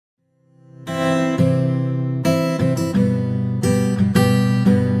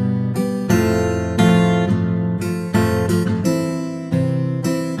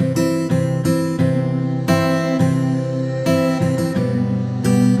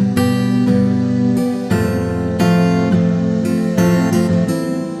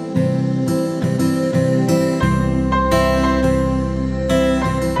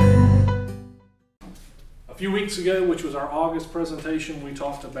our August presentation, we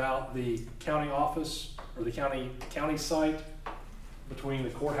talked about the county office, or the county site between the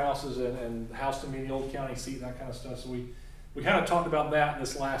courthouses and the house to meet the old county seat, that kind of stuff. So we kind of talked about that in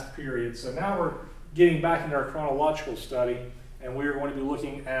this last period. So now we're getting back into our chronological study, and we're going to be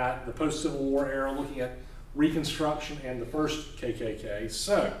looking at the post-Civil War era, looking at Reconstruction and the First KKK.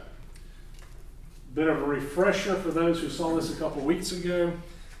 So, bit of a refresher for those who saw this a couple weeks ago.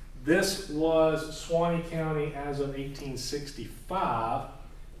 This was Suwannee County as of 1865.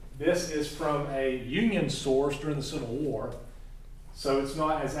 This is from a Union source during the Civil War, so it's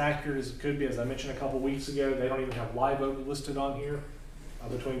not as accurate as it could be. As I mentioned a couple weeks ago, they don't even have Live Oak listed on here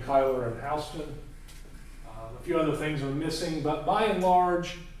between Cuyler and Houston. A few other things are missing, but by and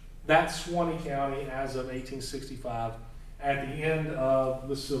large, that's Suwannee County as of 1865 at the end of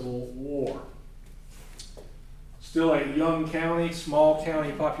the Civil War. Still a young county, small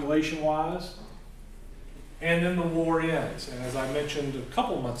county population-wise, and then the war ends. And as I mentioned a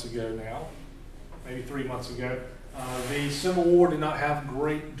couple months ago now, maybe 3 months ago, the Civil War did not have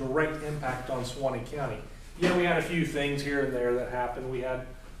great direct impact on Suwannee County. Yeah, we had a few things here and there that happened. We had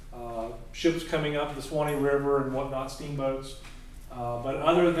ships coming up the Suwannee River and whatnot, steamboats. But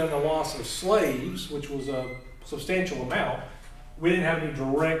other than the loss of slaves, which was a substantial amount, we didn't have any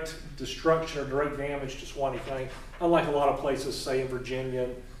direct destruction or direct damage to Suwannee County, unlike a lot of places, say in Virginia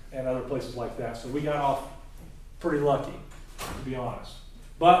and other places like that. So we got off pretty lucky, to be honest.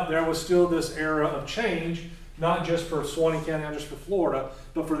 But there was still this era of change, not just for Suwannee County, not just for Florida,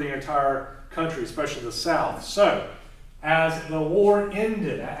 but for the entire country, especially the South. So as the war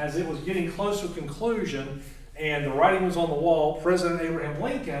ended, as it was getting close to conclusion, and the writing was on the wall, President Abraham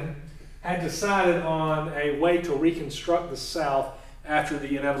Lincoln had decided on a way to reconstruct the South after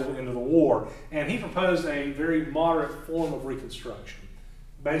the inevitable end of the war. And he proposed a very moderate form of Reconstruction.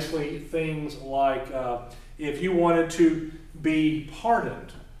 Basically things like if you wanted to be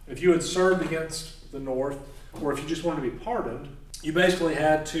pardoned, if you had served against the North, or if you just wanted to be pardoned, you basically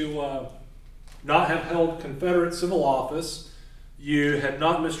had to not have held Confederate civil office, you had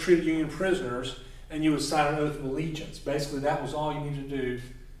not mistreated Union prisoners, and you would sign an oath of allegiance. Basically, that was all you needed to do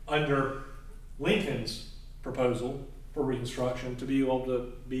under Lincoln's proposal for Reconstruction to be able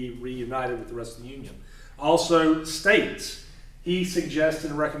to be reunited with the rest of the Union. Also, states. He suggested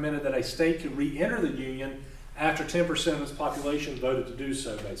and recommended that a state could re-enter the Union after 10% of its population voted to do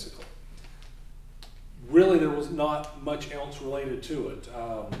so, basically. Really, there was not much else related to it.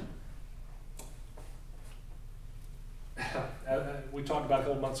 We talked about a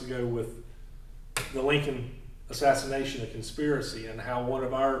couple months ago with the Lincoln assassination, a conspiracy, and how one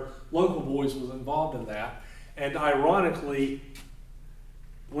of our local boys was involved in that. And ironically,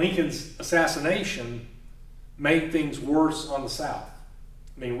 Lincoln's assassination made things worse on the South.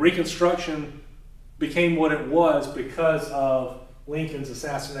 I mean, Reconstruction became what it was because of Lincoln's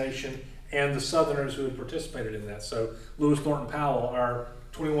assassination and the Southerners who had participated in that. So Lewis Thornton Powell, our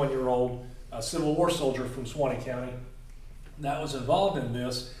 21-year-old Civil War soldier from Suwannee County that was involved in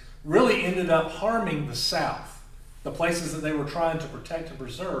this, really ended up harming the South. The places that they were trying to protect and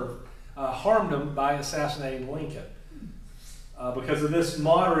preserve harmed them by assassinating Lincoln. Because of this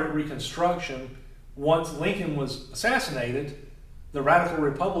moderate Reconstruction, once Lincoln was assassinated, the radical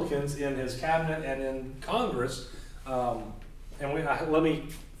Republicans in his cabinet and in Congress, let me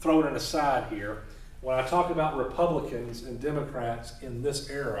throw in an aside here. When I talk about Republicans and Democrats in this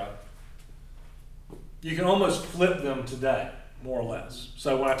era, you can almost flip them today, more or less.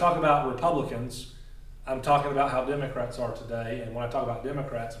 So when I talk about Republicans, I'm talking about how Democrats are today, and when I talk about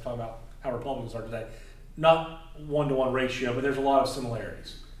Democrats, I'm talking about how Republicans are today. Not one-to-one ratio, but there's a lot of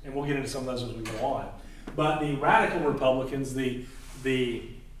similarities, and we'll get into some of those as we go on. But the radical Republicans, the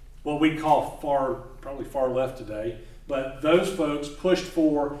what we call probably far left today, but those folks pushed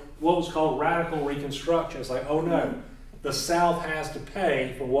for what was called radical Reconstruction. It's like, oh no, the South has to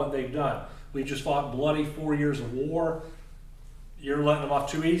pay for what they've done. We've just fought bloody 4 years of war. You're letting them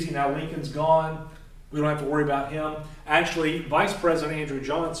off too easy. Now Lincoln's gone. We don't have to worry about him. Actually, Vice President Andrew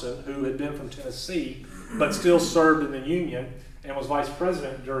Johnson, who had been from Tennessee, but still served in the Union and was Vice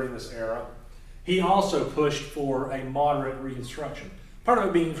President during this era, he also pushed for a moderate Reconstruction. Part of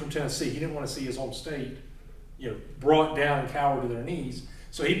it being from Tennessee, he didn't want to see his home state, brought down and cowered to their knees.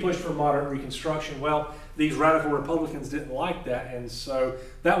 So he pushed for moderate Reconstruction. Well, these radical Republicans didn't like that, and so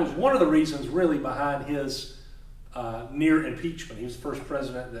that was one of the reasons really behind his near impeachment. He was the first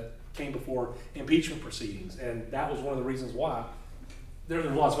president that came before impeachment proceedings, and that was one of the reasons why. There's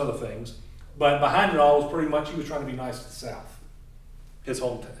lots of other things, but behind it all was pretty much he was trying to be nice to the South, his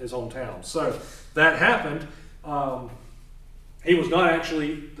hometown. So that happened. He was not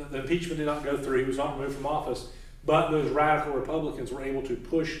actually, the impeachment did not go through. He was not removed from office. but those radical Republicans were able to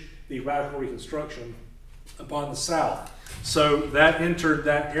push the radical Reconstruction upon the South. So that entered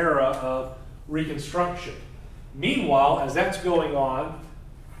that era of Reconstruction. Meanwhile, as that's going on,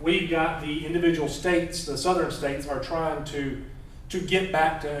 we've got the individual states, the southern states, are trying to get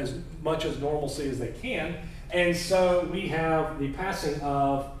back to as much as normalcy as they can. And so we have the passing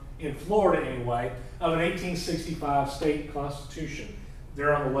of, in Florida anyway, of an 1865 state constitution.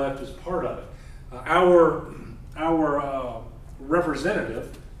 There on the left is part of it. Our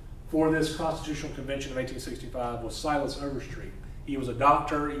representative for this Constitutional Convention of 1865 was Silas Overstreet. He was a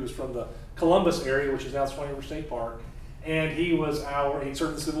doctor. He was from the Columbus area, which is now Suwannee River State Park, and he served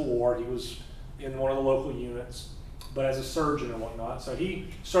in the Civil War. He was in one of the local units, but as a surgeon and whatnot. So he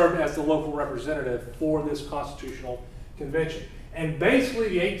served as the local representative for this Constitutional Convention. And basically,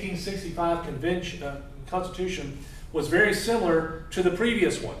 the 1865 Constitution was very similar to the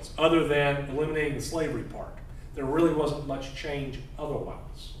previous ones, other than eliminating the slavery part. There really wasn't much change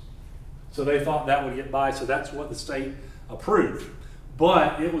otherwise. So they thought that would get by, so that's what the state approved.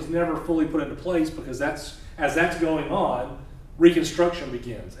 But it was never fully put into place because as that's going on, Reconstruction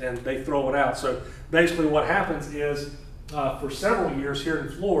begins and they throw it out. So basically what happens is for several years here in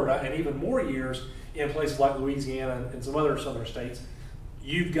Florida and even more years in places like Louisiana and some other southern states,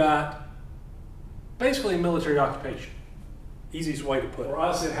 you've got basically a military occupation. Easiest way to put it. For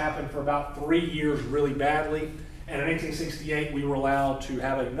us, it happened for about 3 years really badly. And in 1868, we were allowed to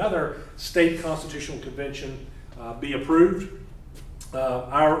have another state constitutional convention be approved.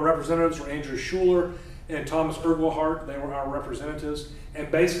 Our representatives were Andrew Schuler and Thomas Urquhart. They were our representatives.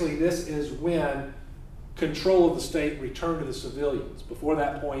 And basically, this is when control of the state returned to the civilians. Before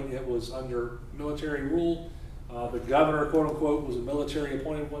that point, it was under military rule. The governor, quote unquote, was a military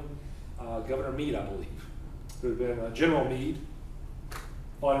appointed one. Governor Meade, I believe. There had been General Meade,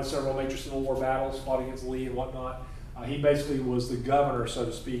 fought in several major Civil War battles, fought against Lee and whatnot. He basically was the governor, so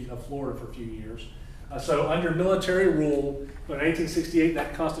to speak, of Florida for a few years. So under military rule, in 1868,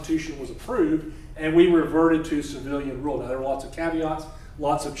 that Constitution was approved, and we reverted to civilian rule. Now, there were lots of caveats,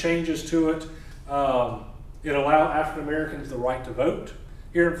 lots of changes to it. It allowed African Americans the right to vote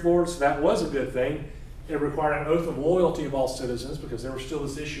here in Florida, so that was a good thing. It required an oath of loyalty of all citizens because there was still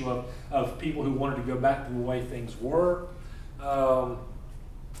this issue of people who wanted to go back to the way things were.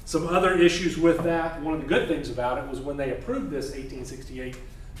 Some other issues with that, one of the good things about it was when they approved this 1868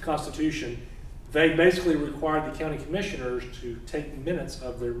 Constitution, they basically required the county commissioners to take minutes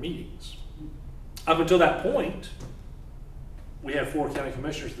of their meetings. Up until that point, we had 4 county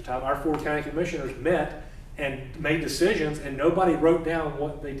commissioners at the time. Our 4 county commissioners met and made decisions, and nobody wrote down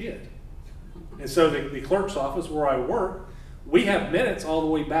what they did. And so the clerk's office where I work, we have minutes all the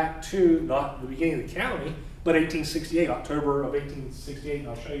way back to not the beginning of the county, but 1868, October of 1868, and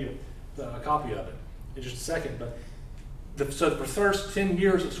I'll show you a copy of it in just a second. But so the first 10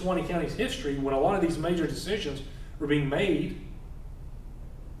 years of Suwannee County's history, when a lot of these major decisions were being made,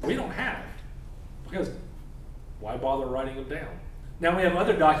 we don't have, because why bother writing them down? Now we have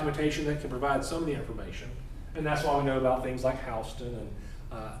other documentation that can provide some of the information, and that's why we know about things like Houston and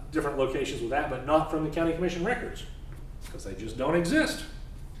different locations with that, but not from the county commission records, because they just don't exist.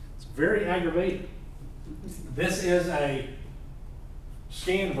 It's very aggravating. This is a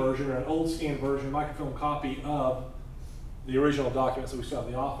scanned version, or an old scanned version, microfilm copy of the original documents that we saw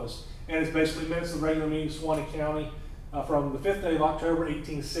in the office. And it's basically minutes of the regular meeting of Suwannee County from the 5th day of October,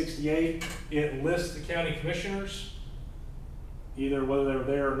 1868. It lists the county commissioners, either whether they were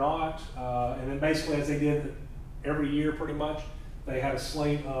there or not. And then basically, as they did every year pretty much, they had a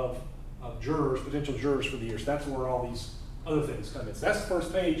slate of jurors, potential jurors for the year. So that's where all these other things come in. So that's the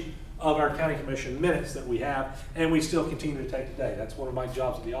first page of our county commission minutes that we have, and we still continue to take today. That's one of my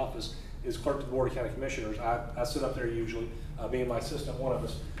jobs at the office, is clerk to the Board of County Commissioners. I sit up there usually, me and my assistant, one of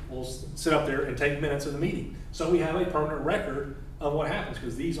us, will sit up there and take minutes of the meeting. So we have a permanent record of what happens,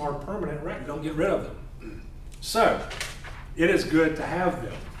 because these are permanent records. Don't get rid of them. So it is good to have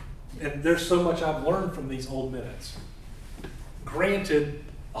them. And there's so much I've learned from these old minutes. Granted,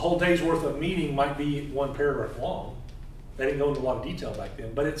 a whole day's worth of meeting might be one paragraph long. They didn't go into a lot of detail back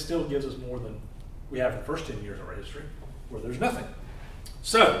then, but it still gives us more than we have in the first 10 years of our history, where there's nothing.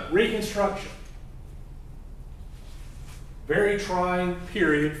 So, Reconstruction. Very trying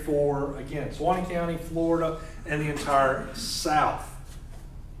period for, again, Suwannee County, Florida, and the entire South.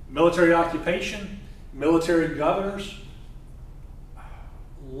 Military occupation, military governors,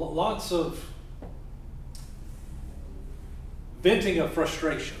 lots of venting of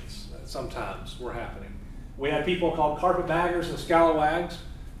frustrations that sometimes were happening. We had people called carpetbaggers and scalawags.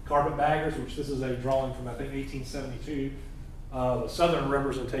 Carpetbaggers, which this is a drawing from, I think, 1872, the southern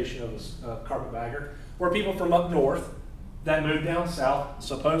representation of a carpetbagger, were people from up north that moved down south.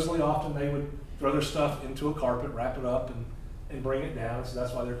 Supposedly, often they would throw their stuff into a carpet, wrap it up, and bring it down. So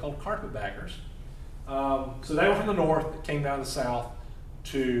that's why they're called carpetbaggers. So they were from the north that came down to the south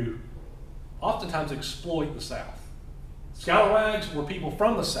to oftentimes exploit the south. Scalawags were people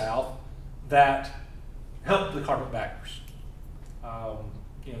from the south that helped the carpetbaggers.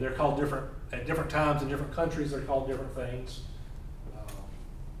 They're called different at different times in different countries. They're called different things,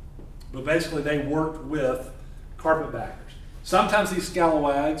 but basically they worked with carpetbaggers. Sometimes these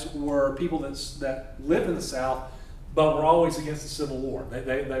scalawags were people that lived in the south, but were always against the Civil War.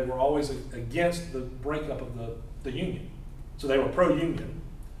 They were always against the breakup of the Union, so they were pro-Union.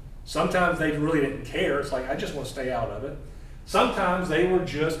 Sometimes they really didn't care. It's like, I just want to stay out of it. Sometimes they were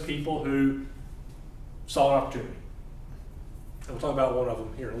just people who saw an opportunity. And we'll talk about one of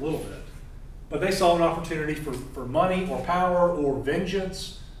them here in a little bit. But they saw an opportunity for money or power or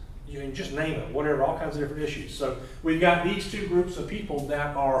vengeance. You can just name it, whatever, all kinds of different issues. So we've got these two groups of people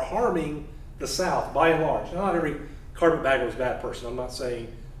that are harming the South by and large. Now, not every carpetbagger was a bad person. I'm not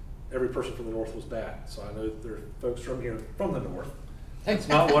saying every person from the North was bad. So I know there are folks from here from the North. That's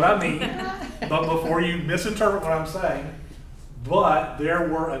not what I mean. But before you misinterpret what I'm saying, but there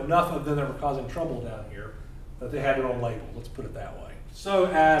were enough of them that were causing trouble down here that they had their own label. Let's put it that way. So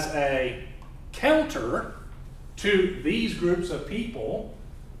as a counter to these groups of people,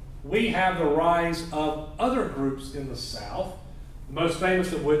 we have the rise of other groups in the South, the most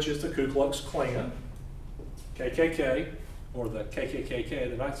famous of which is the Ku Klux Klan, KKK, or the KKK,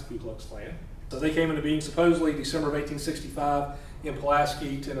 the Knights of Ku Klux Klan. So they came into being supposedly December of 1865 in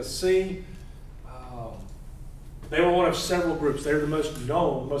Pulaski, Tennessee. They were one of several groups. They were the most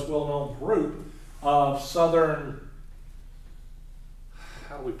well-known group of Southern,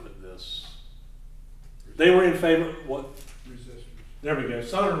 how do we put this? They were in favor, what? Resistors. There we go,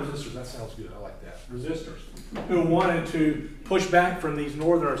 Southern resistors, that sounds good, I like that. Resistors, who wanted to push back from these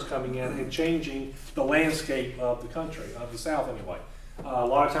Northerners coming in and changing the landscape of the country, of the South anyway. A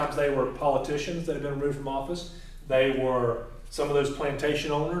lot of times they were politicians that had been removed from office. They were some of those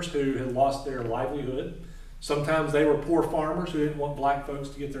plantation owners who had lost their livelihood. Sometimes they were poor farmers who didn't want black folks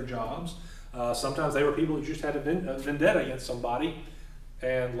to get their jobs. Sometimes they were people who just had a vendetta against somebody,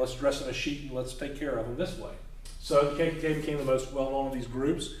 and let's dress in a sheet and let's take care of them this way. So the KKK became the most well-known of these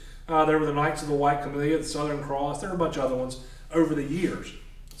groups. There were the Knights of the White Camellia, the Southern Cross, there were a bunch of other ones over the years.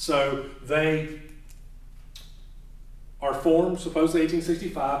 So they are formed, supposedly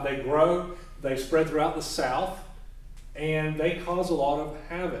 1865, they grow, they spread throughout the South, and they cause a lot of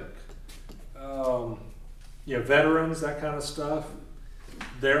havoc. Veterans, that kind of stuff.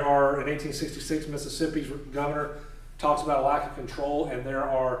 There are, in 1866, Mississippi's governor talks about a lack of control, and there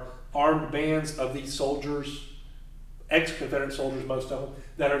are armed bands of these soldiers, ex-Confederate soldiers, most of them,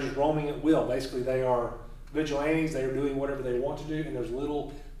 that are just roaming at will. Basically, they are vigilantes, they are doing whatever they want to do, and there's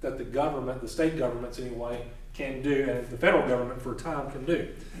little that the government, the state governments anyway, can do, and the federal government for a time can do.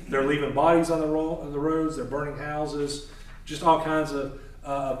 They're leaving bodies on the roads, they're burning houses, just all kinds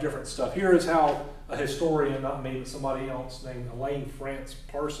of different stuff. Here is how a historian, not me, but somebody else named Elaine France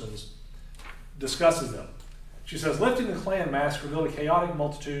Parsons, discusses them. She says, lifting the Klan mask revealed a chaotic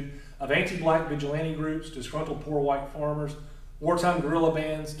multitude of anti-black vigilante groups, disgruntled poor white farmers, wartime guerrilla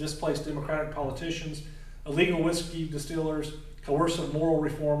bands, displaced Democratic politicians, illegal whiskey distillers, coercive moral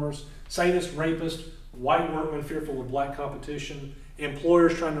reformers, sadist rapists, white workmen fearful of black competition,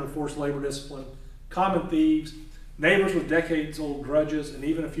 employers trying to enforce labor discipline, common thieves, neighbors with decades-old grudges, and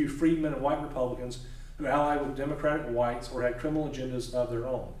even a few freedmen and white Republicans who allied with Democratic whites or had criminal agendas of their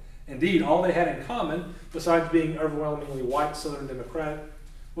own. Indeed, all they had in common, besides being overwhelmingly white Southern Democratic,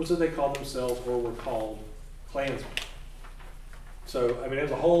 was that they called themselves or were called Klansmen. So, I mean, there's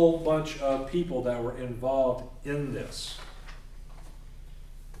a whole bunch of people that were involved in this.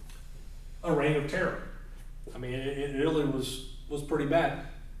 A reign of terror. I mean, it really was pretty bad.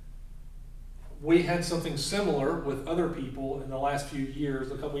 We had something similar with other people in the last few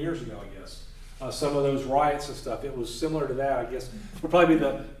years, a couple years ago, I guess. Some of those riots and stuff, it was similar to that, I guess. Would probably be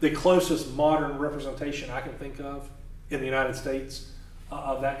the closest modern representation I can think of in the United States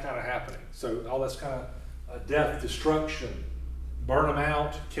of that kind of happening. So all this kind of death, destruction, burn them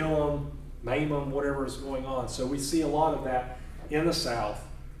out, kill them, maim them, whatever is going on. So we see a lot of that in the South,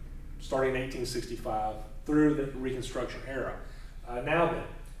 starting in 1865 through the Reconstruction era. Now then,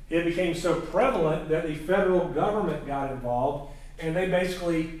 it became so prevalent that the federal government got involved, and they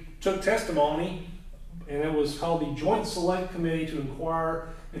basically took testimony, and it was called the Joint Select Committee to inquire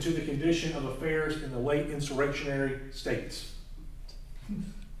into the condition of affairs in the late insurrectionary states.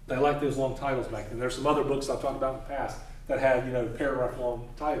 They like those long titles back then. There's some other books I've talked about in the past that had, you know, paragraph-long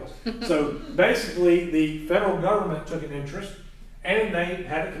titles. So basically, the federal government took an interest, and they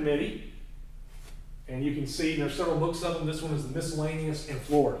had a committee. And you can see there's several books of them. This one is the Miscellaneous in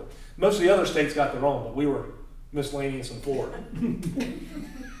Florida. Most of the other states got their own, but we were miscellaneous in Florida.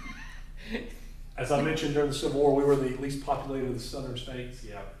 As I mentioned during the Civil War, we were the least populated of the southern states.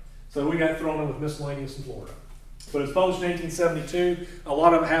 Yeah. So we got thrown in with miscellaneous in Florida. But it's published in 1872. A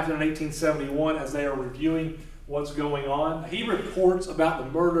lot of it happened in 1871 as they are reviewing what's going on. He reports about the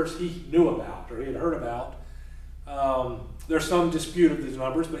murders he knew about or he had heard about. There's some dispute of these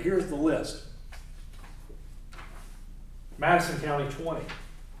numbers, but here's the list. Madison County, 20.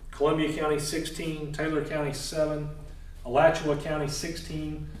 Columbia County, 16. Taylor County, 7. Alachua County,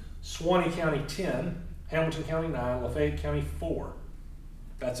 16. Suwannee County, 10. Hamilton County, 9. Lafayette County, 4.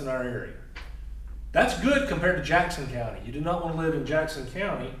 That's in our area. That's good compared to Jackson County. You do not want to live in Jackson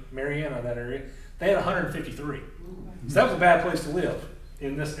County, Mariana, that area. They had 153. So that was a bad place to live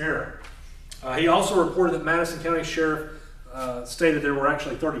in this era. He also reported that Madison County Sheriff stated there were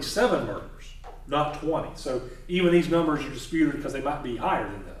actually 37 murders, not 20. So even these numbers are disputed because they might be higher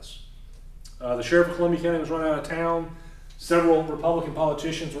than this. The Sheriff of Columbia County was run out of town. Several Republican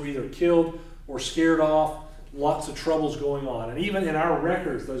politicians were either killed or scared off. Lots of troubles going on. And even in our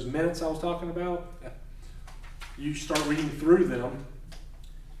records, those minutes I was talking about, you start reading through them,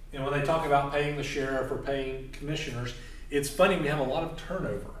 and when they talk about paying the sheriff or paying commissioners, it's funny, we have a lot of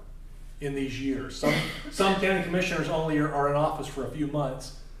turnover in these years. Some county commissioners only are in office for a few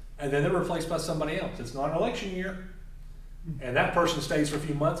months, and then they're replaced by somebody else. It's not an election year, and that person stays for a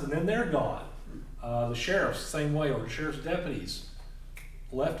few months, and then they're gone. The sheriffs, same way, or the sheriff's deputies,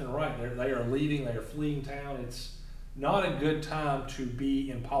 left and right, they are leaving, they are fleeing town. It's not a good time to be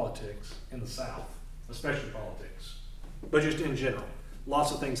in politics in the South, especially politics, but just in general.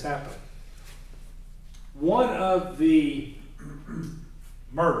 Lots of things happen. One of the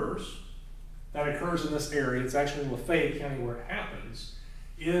murders that occurs in this area, it's actually in Lafayette County where it happens,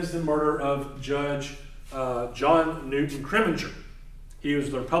 is the murder of Judge John Newton Criminger. He was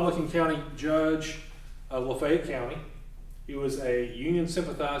the Republican County Judge of Lafayette County. He was a Union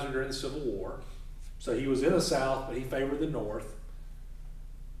sympathizer during the Civil War. So he was in the South, but he favored the North.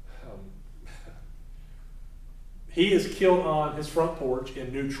 He is killed on his front porch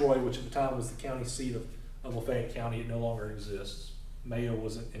in New Troy, which at the time was the county seat of Lafayette County. It no longer exists. Mayo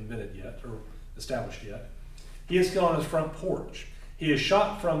wasn't invented yet or established yet. He is killed on his front porch. He is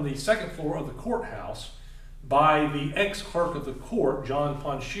shot from the second floor of the courthouse by the ex-clerk of the court, John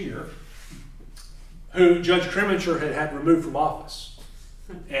Ponchier, who Judge Criminger had removed from office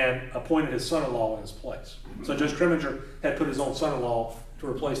and appointed his son-in-law in his place. So Judge Criminger had put his own son-in-law to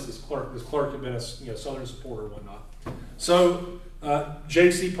replace this clerk. This clerk had been a Southern supporter and whatnot. So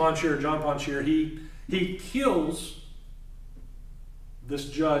J.C. Ponchier, John Ponchier, he kills this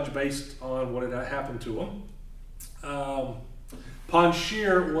judge based on what had happened to him.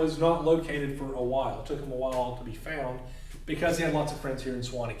 Ponchier was not located for a while. It took him a while to be found because he had lots of friends here in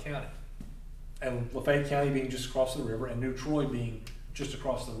Suwannee County. And Lafayette County being just across the river and New Troy being just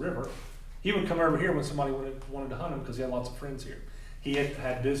across the river, he would come over here when somebody wanted to hunt him because he had lots of friends here. He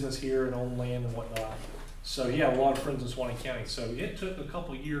had business here and owned land and whatnot. So he had a lot of friends in Suwannee County. So it took a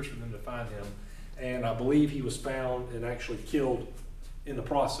couple of years for them to find him. And I believe he was found and actually killed in the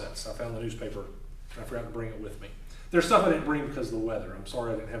process. I found the newspaper. I forgot to bring it with me. There's stuff I didn't bring because of the weather. I'm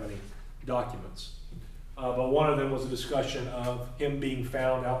sorry I didn't have any documents. But one of them was a discussion of him being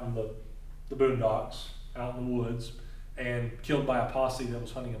found out in the boondocks, out in the woods, and killed by a posse that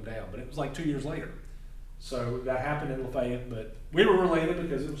was hunting him down. But it was like 2 years later. So that happened in Lafayette, but we were related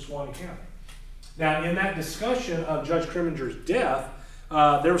because it was Suwannee County. Now, in that discussion of Judge Criminger's death,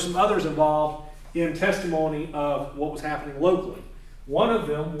 there were some others involved in testimony of what was happening locally. One of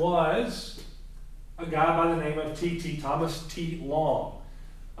them was a guy by the name of Thomas T. Long.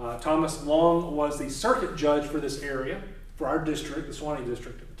 Thomas Long was the circuit judge for this area, for our district, the Suwannee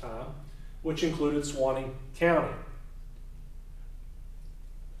district at the time, which included Suwannee County.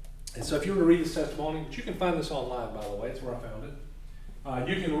 And so if you were to read his testimony, but you can find this online, by the way, that's where I found it.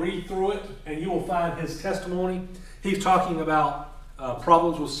 You can read through it, and you will find his testimony. He's talking about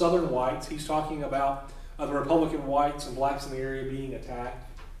problems with Southern whites. He's talking about the Republican whites and blacks in the area being attacked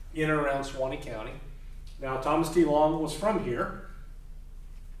in and around Suwannee County. Now, Thomas T. Long was from here.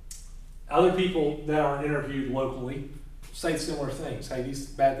 Other people that are interviewed locally say similar things. Hey, these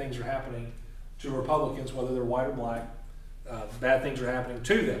bad things are happening to Republicans, whether they're white or black. Bad things are happening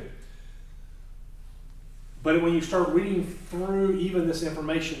to them. But when you start reading through even this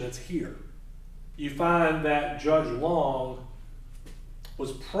information that's here, you find that Judge Long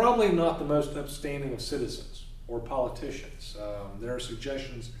was probably not the most upstanding of citizens or politicians. There are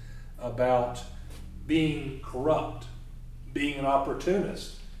suggestions about being corrupt, being an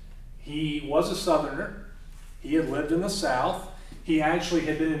opportunist. He was a Southerner. He had lived in the South. He actually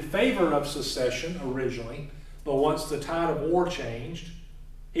had been in favor of secession originally, but once the tide of war changed,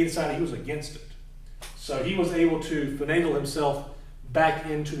 he decided he was against it. So he was able to finagle himself back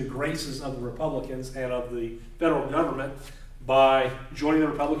into the graces of the Republicans and of the federal government by joining the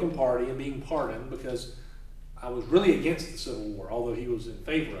Republican Party and being pardoned, because I was really against the Civil War, although he was in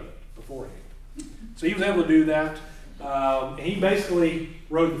favor of it beforehand. So he was able to do that. He basically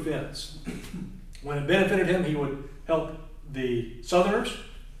rode the fence. When it benefited him, he would help the Southerners,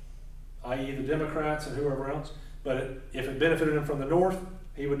 i.e. the Democrats and whoever else. But if it benefited him from the North,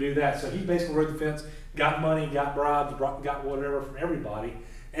 he would do that. So he basically rode the fence, got money, got bribes, got whatever from everybody.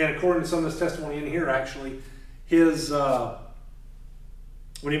 And according to some of this testimony in here, actually, his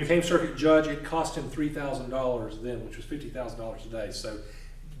when he became circuit judge, it cost him $3,000 then, which was $50,000 today. So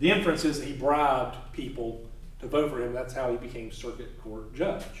the inference is that he bribed people to vote for him. That's how he became circuit court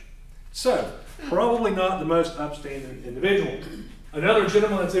judge. So, probably not the most upstanding individual. Another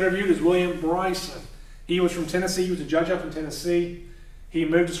gentleman that's interviewed is William Bryson. He was from Tennessee. He was a judge up in Tennessee. He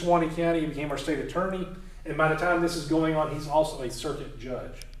moved to Suwannee County. He became our state attorney. And by the time this is going on, he's also a circuit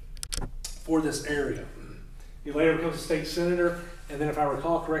judge for this area. He later becomes a state senator. And then, if I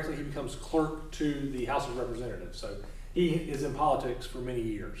recall correctly, he becomes clerk to the House of Representatives. So he is in politics for many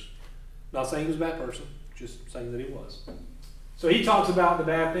years. Not saying he was a bad person, just saying that he was. So he talks about the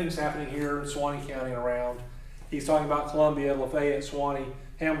bad things happening here in Suwannee County and around. He's talking about Columbia, Lafayette, Suwannee,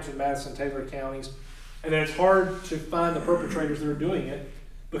 Hamilton, Madison, Taylor counties. And then it's hard to find the perpetrators that are doing it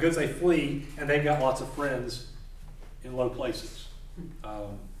because they flee and they've got lots of friends in low places.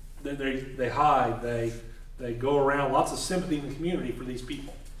 They hide, they go around, lots of sympathy in the community for these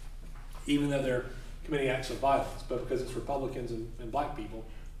people, even though they're committing acts of violence. But because it's Republicans and black people,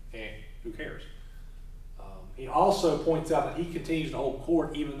 who cares? He also points out that he continues to hold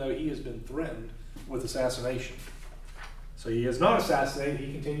court even though he has been threatened with assassination. So he is not assassinated,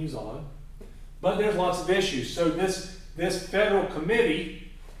 he continues on. But there's lots of issues. So this federal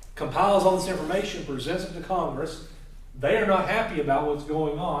committee compiles all this information, presents it to Congress. They are not happy about what's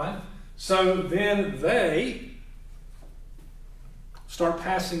going on. So then they start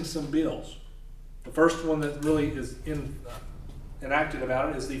passing some bills. The first one that really is enacted about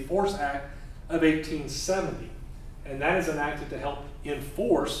it is the Force Act of 1870. And that is enacted to help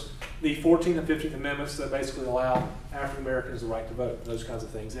enforce the 14th and 15th Amendments that basically allow African Americans the right to vote, those kinds of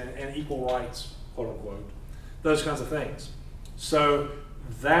things, and equal rights, quote unquote, those kinds of things. So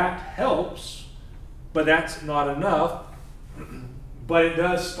that helps, but that's not enough. But it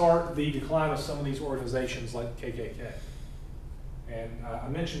does start the decline of some of these organizations like KKK. And I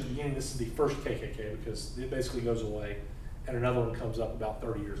mentioned at the beginning this is the first KKK because it basically goes away and another one comes up about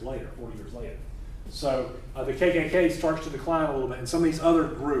 30 years later, 40 years later. So the KKK starts to decline a little bit, and some of these other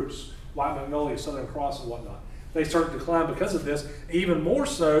groups, White Magnolia, Southern Cross, and whatnot, they start to decline because of this. Even more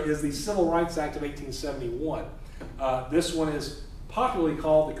so is the Civil Rights Act of 1871. This one is popularly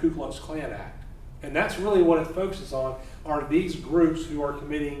called the Ku Klux Klan Act, and that's really what it focuses on, are these groups who are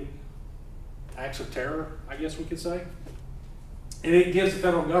committing acts of terror, I guess we could say. And it gives the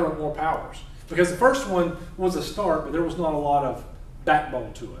federal government more powers. Because the first one was a start, but there was not a lot of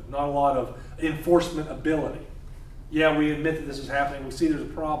backbone to it, not a lot of enforcement ability. Yeah, we admit that this is happening, we see there's a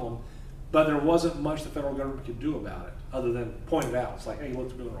problem, but there wasn't much the federal government could do about it, other than point it out. It's like, hey,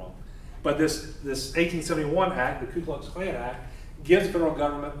 look, we're doing wrong. But this 1871 Act, the Ku Klux Klan Act, gives the federal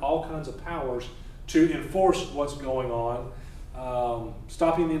government all kinds of powers to enforce what's going on,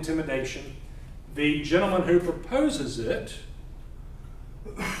 stopping the intimidation. The gentleman who proposes it,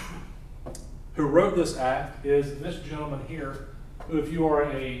 who wrote this act, is this gentleman here, who, if you are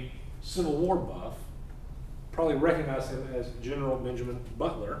a Civil War buff, probably recognize him as General Benjamin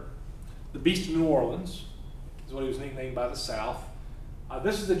Butler. The Beast of New Orleans is what he was nicknamed by the South.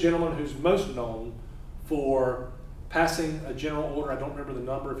 This is the gentleman who's most known for passing a general order. I don't remember the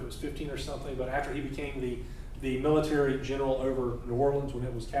number, if it was 15 or something, but after he became the military general over New Orleans when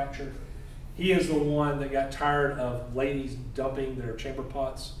it was captured, he is the one that got tired of ladies dumping their chamber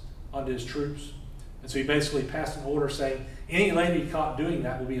pots onto his troops. And so he basically passed an order saying any lady caught doing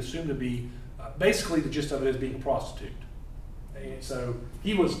that will be assumed to be, basically the gist of it is being a prostitute. And so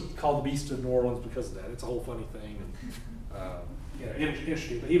he was called the Beast of New Orleans because of that. It's a whole funny thing. And,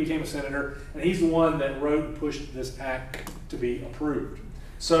 interesting. But he became a senator, and he's the one that wrote and pushed this act to be approved.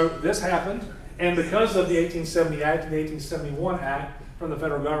 So this happened, and because of the 1870 Act and the 1871 Act from the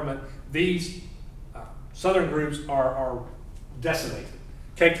federal government, these Southern groups are decimated.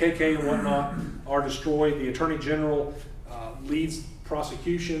 KKK and whatnot are destroyed. The Attorney General leads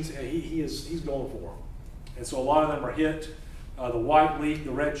prosecutions, and he's going for them. And so a lot of them are hit. The White League,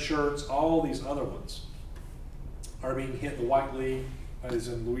 the Red Shirts, all these other ones are being hit. The White League is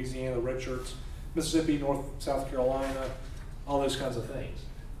in Louisiana, the Red Shirts, Mississippi, South Carolina, all those kinds of things.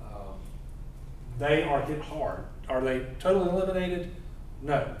 They are hit hard. Are they totally eliminated?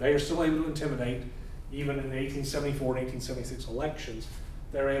 No, they are still able to intimidate. Even in the 1874 and 1876 elections,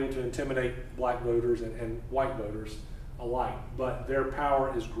 they're able to intimidate black voters and white voters alike. But their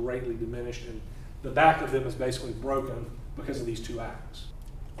power is greatly diminished, and the back of them is basically broken because of these two acts.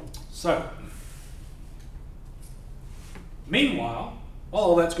 So, meanwhile,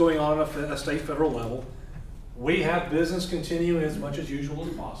 all that's going on at a state federal level, we have business continuing as much as usual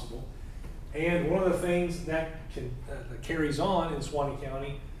as possible. And one of the things that carries on in Suwannee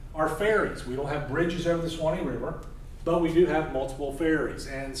County are ferries. We don't have bridges over the Suwannee River, but we do have multiple ferries.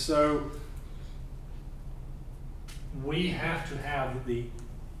 And so we have to have the,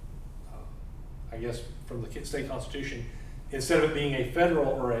 I guess from the state constitution, instead of it being a federal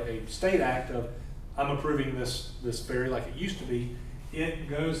or a state act of I'm approving this ferry like it used to be, it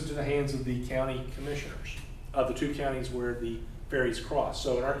goes into the hands of the county commissioners of the two counties where the ferries cross.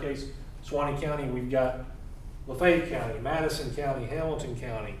 So in our case, Suwannee County, we've got Lafayette County, Madison County, Hamilton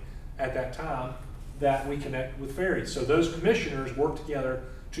County at that time that we connect with ferries. So those commissioners work together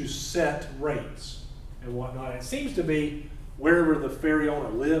to set rates and whatnot. It seems to be wherever the ferry owner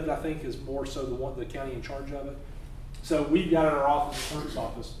lived, I think, is more so the county in charge of it. So we've got in our office, the clerk's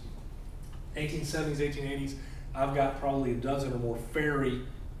office, 1870s, 1880s, I've got probably a dozen or more ferry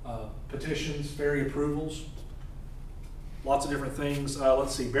petitions, ferry approvals. Lots of different things.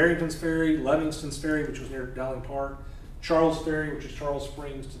 Let's see, Barrington's Ferry, Livingston's Ferry, which was near Dowling Park, Charles Ferry, which is Charles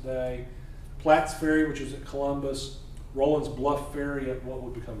Springs today, Platt's Ferry, which is at Columbus, Roland's Bluff Ferry at what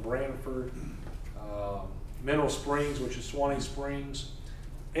would become Brantford, Mineral Springs, which is Suwannee Springs,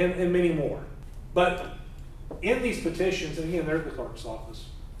 and many more. But in these petitions, and again, they're at the clerk's office,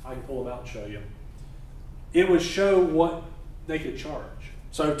 I can pull them out and show you, it would show what they could charge.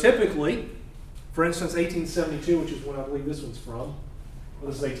 So typically, for instance, 1872, which is when I believe this one's from.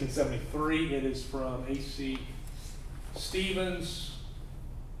 Well, this is 1873. It is from H.C. Stevens,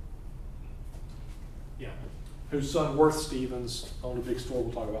 whose son Worth Stevens owned a big store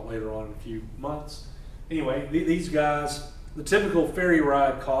we'll talk about later on in a few months. Anyway, these guys, the typical ferry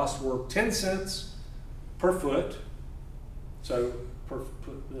ride costs were 10 cents per foot. So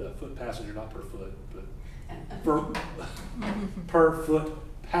foot passenger, not per foot, but per foot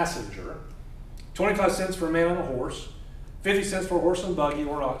passenger. 25 cents for a man on a horse, 50 cents for a horse and buggy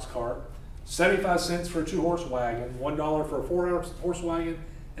or an ox cart, 75 cents for a 2-horse wagon, $1 for a 4-horse wagon,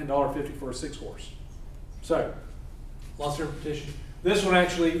 and $1.50 for a 6-horse. So, lots of repetition. This one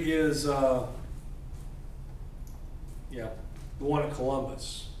actually is, the one at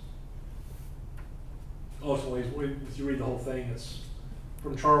Columbus. Ultimately, if you read the whole thing, it's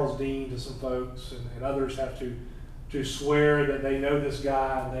from Charles Dean to some folks, and others have to swear that they know this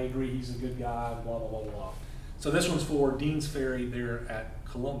guy and they agree he's a good guy, blah, blah, blah, blah. So this one's for Dean's Ferry there at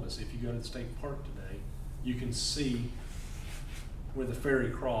Columbus. If you go to the state park today, you can see where the ferry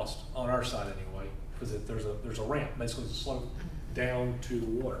crossed on our side anyway, because there's a ramp, basically it's a slope down to the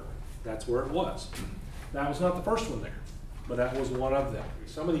water. That's where it was. That was not the first one there, but that was one of them.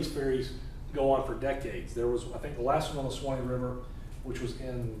 Some of these ferries go on for decades. There was, I think the last one on the Suwannee River, which was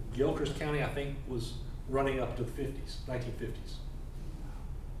in Gilchrist County, I think was running up to the 1950s.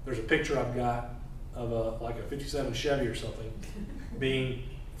 There's a picture I've got of like a 57 Chevy or something being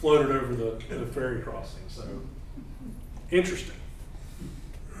floated over the ferry crossing. So, interesting.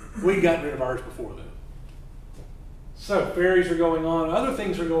 We got rid of ours before then. So, ferries are going on. Other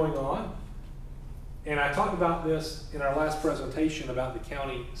things are going on. And I talked about this in our last presentation about the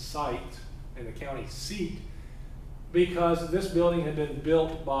county site and the county seat, because this building had been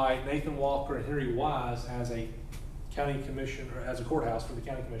built by Nathan Walker and Henry Wise as a county commission, or as a courthouse for the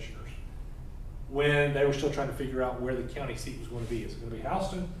county commissioners, when they were still trying to figure out where the county seat was going to be. Is it going to be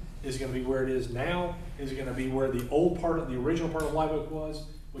Houston? Is it going to be where it is now? Is it going to be where the old part of the original part of Live Oak was,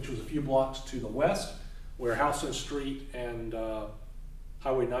 which was a few blocks to the west, where Houston Street and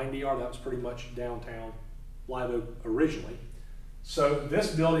Highway 90 are? That was pretty much downtown Live Oak originally. So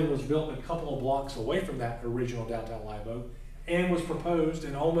this building was built a couple of blocks away from that original downtown Live Oak, and was proposed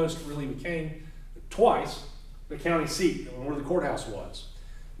and almost really became twice the county seat where the courthouse was.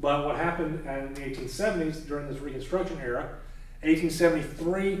 But what happened in the 1870s during this Reconstruction era,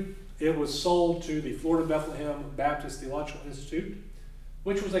 1873, it was sold to the Florida Bethlehem Baptist Theological Institute,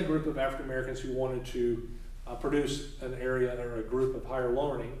 which was a group of African Americans who wanted to produce an area or a group of higher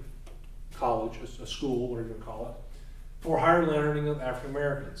learning, college, a school, whatever you call it, for higher learning of African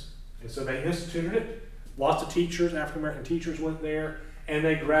Americans. And so they instituted it. Lots of teachers, African American teachers went there, and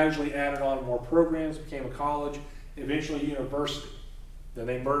they gradually added on more programs, became a college, eventually a university. Then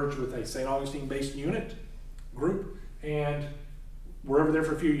they merged with a St. Augustine-based unit group, and were over there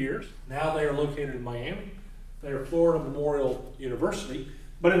for a few years. Now they are located in Miami. They are Florida Memorial University,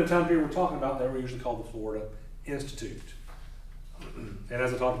 but in the time period we're talking about, they were usually called the Florida Institute. And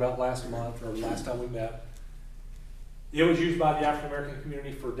as I talked about last month, or last time we met, it was used by the African American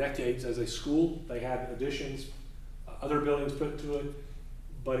community for decades as a school. They had additions, other buildings put to it,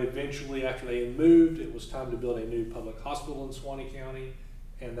 but eventually after they had moved, it was time to build a new public hospital in Suwannee County,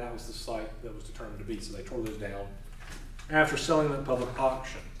 and that was the site that was determined to be, so they tore those down after selling them at public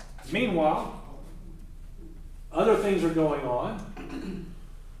auction. Meanwhile, other things are going on.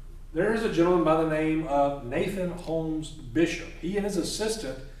 There is a gentleman by the name of Nathan Holmes Bishop. He and his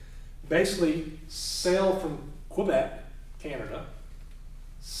assistant basically sailed from Quebec, Canada,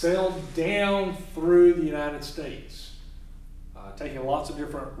 sailed down through the United States, taking lots of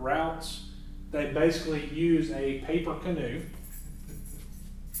different routes. They basically use a paper canoe,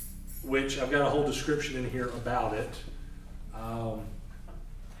 which I've got a whole description in here about it.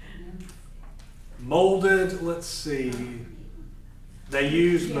 Molded, let's see, they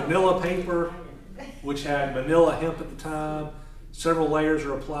used manila paper, which had manila hemp at the time. Several layers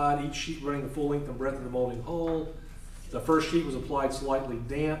are applied, each sheet running the full length and breadth of the molding hole. The first sheet was applied slightly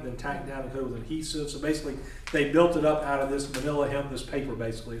damp, then tacked down and coated with adhesive. So basically, they built it up out of this manila hemp, this paper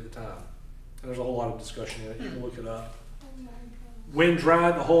basically at the time. And there's a whole lot of discussion in it, you can look it up. When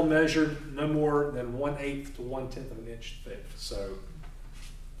dried, the hole measured no more than 1/8 to 1/10 of an inch thick. So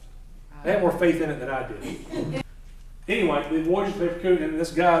they had more faith in it than I did. Anyway, the voyage of the paper canoe, and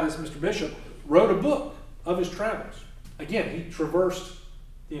this guy, this Mr. Bishop, wrote a book of his travels. Again, he traversed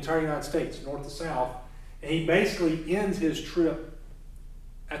the entire United States, north to south, and he basically ends his trip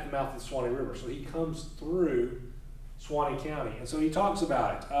at the mouth of the Suwannee River. So he comes through Suwannee County, and so he talks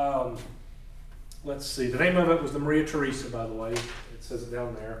about it. Let's see, the name of it was the Maria Teresa, by the way. It says it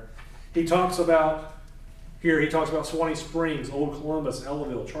down there. He talks about, here he talks about Suwannee Springs, Old Columbus,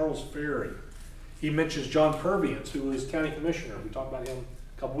 Ellaville, Charles Ferry. He mentions John Purviance, who was county commissioner. We talked about him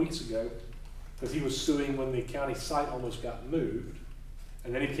a couple weeks ago, because he was suing when the county site almost got moved.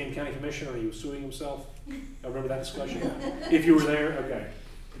 And then he became county commissioner and he was suing himself. I remember that discussion? If you were there, okay.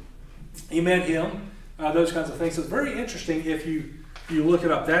 He met him, those kinds of things. So it's very interesting if you look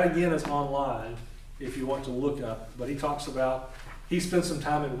it up. That again is online if you want to look up. But he talks about, he spent some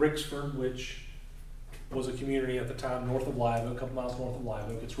time in Rixford, which was a community at the time north of Live Oak, a couple miles north of Live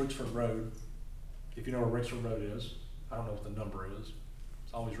Oak. It's Rixford Road, if you know where Rixford Road is. I don't know what the number is.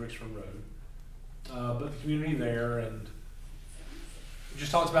 It's always Rixford Road. But the community there, and he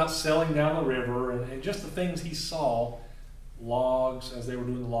just talks about sailing down the river and just the things he saw, logs as they were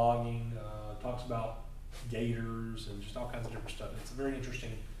doing the logging, talks about gators and just all kinds of different stuff. It's a very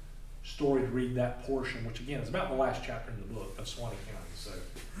interesting story to read that portion, which again is about the last chapter in the book of Suwannee County. So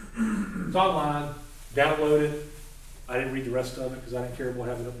it's online, download it. I didn't read the rest of it because I didn't care what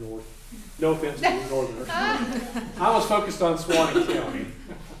happened up north. No offense to the northerners. I was focused on Suwannee County.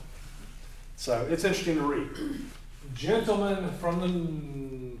 So it's interesting to read. Gentleman from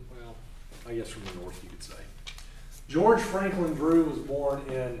the, well, I guess from the north you could say. George Franklin Drew was born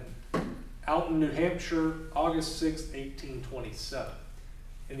in Alton, New Hampshire, August 6, 1827.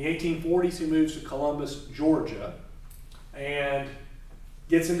 In the 1840s, he moves to Columbus, Georgia, and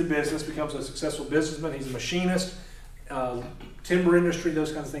gets into business, becomes a successful businessman. He's a machinist, timber industry,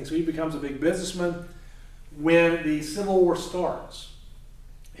 those kinds of things. So he becomes a big businessman. When the Civil War starts,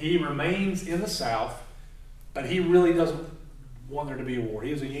 he remains in the South, but he really doesn't want there to be a war.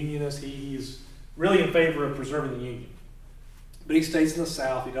 He is a unionist. He's really in favor of preserving the Union. But he stays in the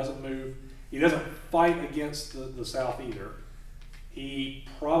South. He doesn't move. He doesn't fight against the South either. He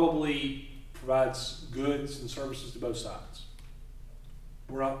probably provides goods and services to both sides.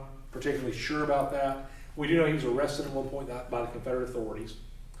 We're not particularly sure about that. We do know he was arrested at one point by the Confederate authorities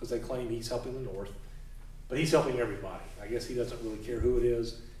because they claim he's helping the North. But he's helping everybody. I guess he doesn't really care who it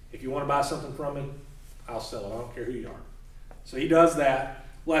is. If you want to buy something from me, I'll sell it. I don't care who you are. So he does that.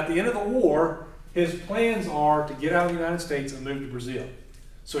 Well, at the end of the war, his plans are to get out of the United States and move to Brazil.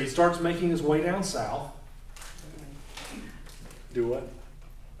 So he starts making his way down south. Do what?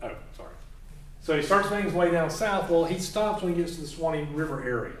 Oh, sorry. So he starts making his way down south. Well, he stops when he gets to the Suwannee River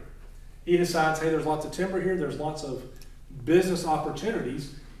area. He decides, hey, there's lots of timber here. There's lots of business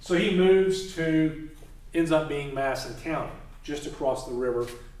opportunities. So he moves to, ends up being Madison County, just across the river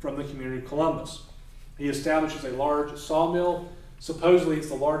from the community of Columbus. He establishes a large sawmill. Supposedly it's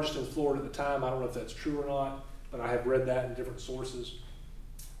the largest in Florida at the time. I don't know if that's true or not, but I have read that in different sources.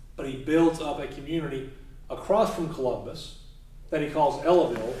 But he builds up a community across from Columbus that he calls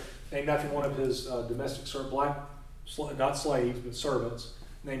Ellaville, named after one of his domestic not slaves, but servants,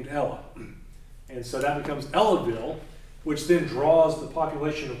 named Ella. And so that becomes Ellaville, which then draws the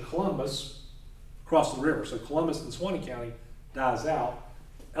population of Columbus across the river. So Columbus and Suwannee County dies out.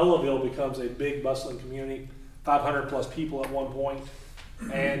 Ellaville becomes a big bustling community, 500 plus people at one point,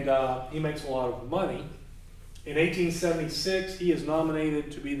 and he makes a lot of money. In 1876, he is nominated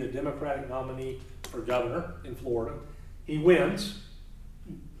to be the Democratic nominee for governor in Florida. He wins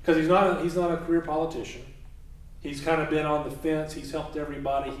because he's not a career politician. He's kind of been on the fence. He's helped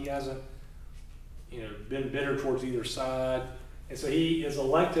everybody. He hasn't, been bitter towards either side. And so he is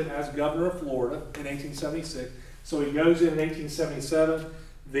elected as governor of Florida in 1876. So he goes in 1877.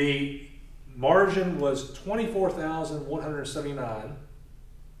 The margin was 24,179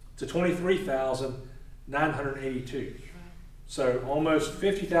 to 23,982. So almost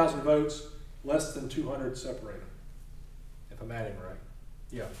 50,000 votes, less than 200 separated, if I'm adding right.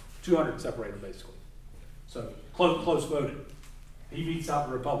 Yeah, 200 separated basically. So close voted. He beats out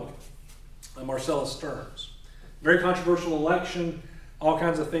the Republican, Marcellus Stearns. Very controversial election, all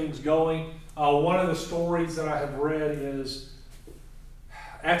kinds of things going. One of the stories that I have read is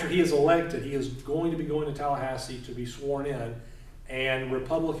after he is elected, he is going to be going to Tallahassee to be sworn in, and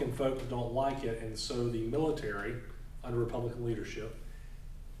Republican folks don't like it, and so the military, under Republican leadership,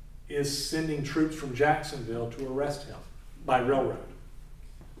 is sending troops from Jacksonville to arrest him by railroad.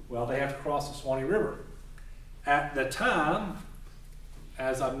 Well, they have to cross the Suwannee River. At the time,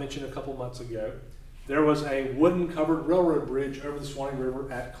 as I mentioned a couple months ago, there was a wooden covered railroad bridge over the Suwannee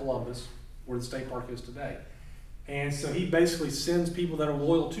River at Columbus, where the state park is today. And so he basically sends people that are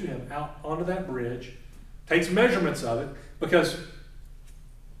loyal to him out onto that bridge, takes measurements of it, because,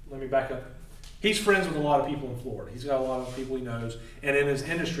 let me back up. He's friends with a lot of people in Florida. He's got a lot of people he knows, and in his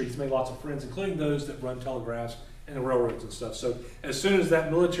industry, he's made lots of friends, including those that run telegraphs and the railroads and stuff. So as soon as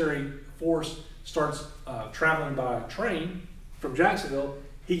that military force starts traveling by train from Jacksonville,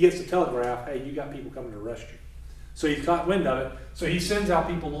 he gets the telegraph, hey, you got people coming to arrest you. So he's caught wind of it. So he sends out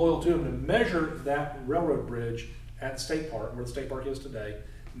people loyal to him to measure that railroad bridge at the state park, where the state park is today,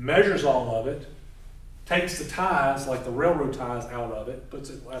 measures all of it, takes the ties, like the railroad ties, out of it, puts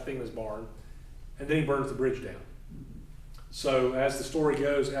it, I think, in his barn, and then he burns the bridge down. So as the story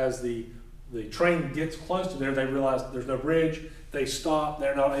goes, as the train gets close to there, they realize there's no bridge. They stop.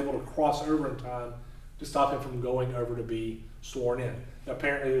 They're not able to cross over in time to stop him from going over to be sworn in. Now,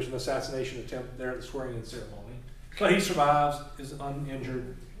 apparently there's an assassination attempt there at the swearing-in ceremony. But he survives, is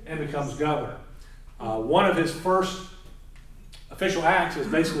uninjured, and becomes governor. One of his first official acts is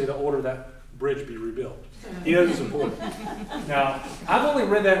basically to order that bridge be rebuilt. He knows it's important. Now, I've only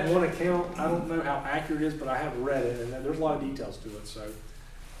read that in one account. I don't know how accurate it is, but I have read it, and there's a lot of details to it. So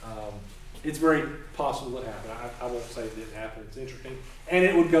it's very possible it happened. I won't say it didn't happen. It's interesting. And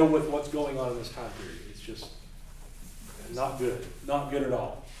it would go with what's going on in this time period. It's just not good. Not good at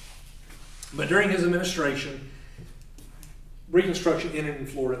all. But during his administration, Reconstruction ended in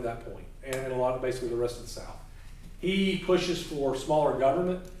Florida at that point, and a lot of basically the rest of the South. He pushes for smaller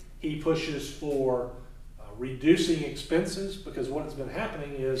government. He pushes for reducing expenses, because what has been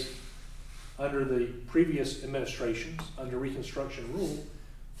happening is under the previous administrations, under Reconstruction rule,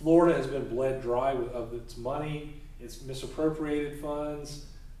 Florida has been bled dry of its money, its misappropriated funds.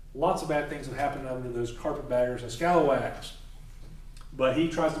 Lots of bad things have happened under those carpetbaggers and scalawags. But he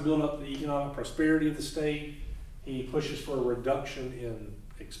tries to build up the economic prosperity of the state. He pushes for a reduction in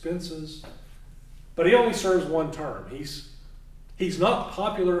expenses. But he only serves one term. He's not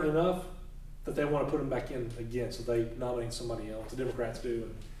popular enough that they want to put him back in again, so they nominate somebody else. The Democrats do.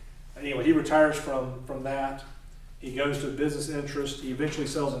 And anyway, he retires from that. He goes to a business interest. He eventually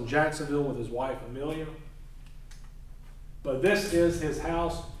sells in Jacksonville with his wife, Amelia. But this is his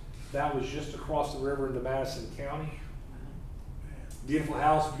house. That was just across the river into Madison County. Beautiful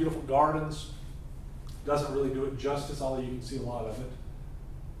house, beautiful gardens. Doesn't really do it justice, although you can see a lot of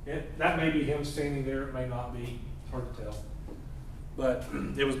it. That may be him standing there. It may not be. It's hard to tell. But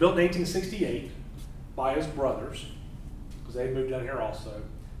it was built in 1868 by his brothers, because they moved down here also.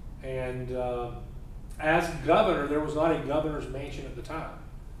 And as governor, there was not a governor's mansion at the time.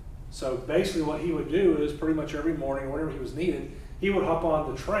 So basically what he would do is pretty much every morning, or whenever he was needed, he would hop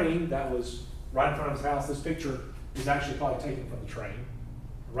on the train that was right in front of his house. This picture is actually probably taken from the train.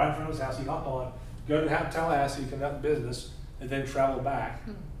 Right in front of his house, he'd hop on, go to Tallahassee, conduct business, and then travel back.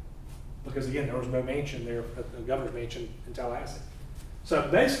 Because again, there was no mansion there, a governor's mansion in Tallahassee. So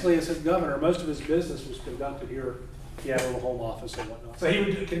basically, as his governor, most of his business was conducted here. He had a little home office and whatnot. So he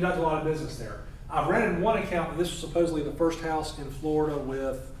would conduct a lot of business there. I've read in one account that this was supposedly the first house in Florida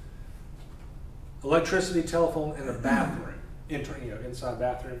with electricity, telephone, and a bathroom, inside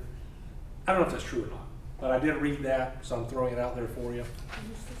bathroom. I don't know if that's true or not, but I did read that, so I'm throwing it out there for you.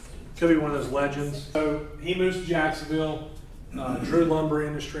 Could be one of those legends. So he moves to Jacksonville, drew lumber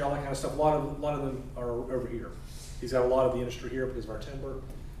industry, all that kind of stuff. A lot of them are over here. He's got a lot of the industry here because of our timber.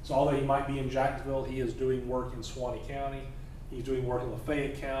 So although he might be in Jacksonville, he is doing work in Suwannee County. He's doing work in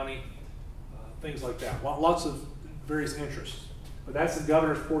Lafayette County, things like that. Lots of various interests. But that's the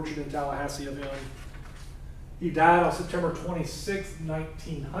governor's portrait in Tallahassee of him. He died on September 26,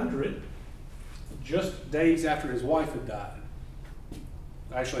 1900, just days after his wife had died.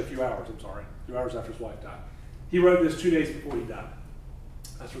 Actually, a few hours, I'm sorry. A few hours after his wife died. He wrote this 2 days before he died.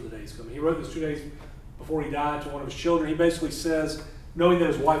 That's where the days come in. He wrote this 2 dadays before he died to one of his children. He basically says, knowing that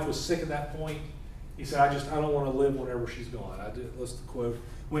his wife was sick at that point, he said, I don't want to live whenever she's gone. Let's quote,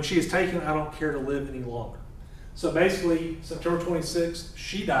 when she is taken, I don't care to live any longer. So basically, September 26th,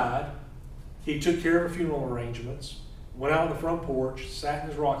 she died. He took care of her funeral arrangements, went out on the front porch, sat in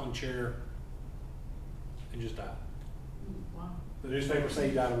his rocking chair, and just died. Wow. The newspapers say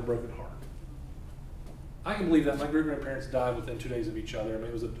he died of a broken heart. I can believe that. My great-grandparents died within 2 days of each other. I mean,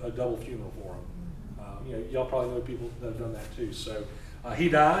 it was a double funeral for them. Y'all probably know people that have done that too. So he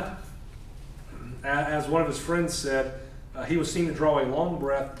died. As one of his friends said, he was seen to draw a long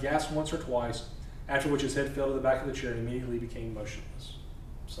breath, gasp once or twice, after which his head fell to the back of the chair and immediately became motionless.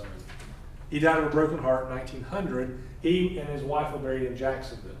 So he died of a broken heart in 1900. He and his wife were buried in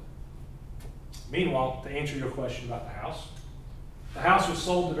Jacksonville. Meanwhile, to answer your question about the house was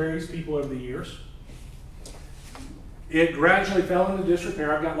sold to various people over the years. It gradually fell into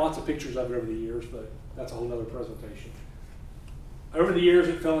disrepair. I've got lots of pictures of it over the years, but that's a whole other presentation. Over the years,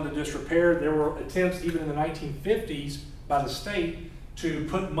 it fell into disrepair. There were attempts, even in the 1950s, by the state to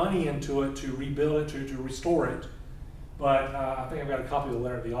put money into it, to rebuild it, to restore it. But I think I've got a copy of the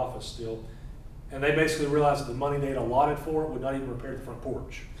letter at the office still. And they basically realized that the money they'd allotted for it would not even repair the front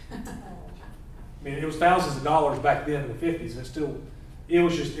porch. I mean, it was thousands of dollars back then in the 50s, and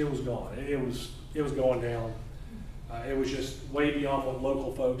it was gone. It was going down. It was just way beyond what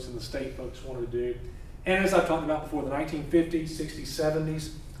local folks and the state folks wanted to do. And as I've talked about before, the 1950s, 60s,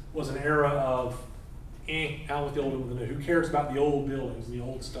 70s was an era of out with the old and with the new. Who cares about the old buildings, the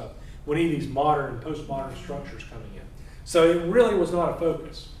old stuff? We need these modern, postmodern structures coming in. So it really was not a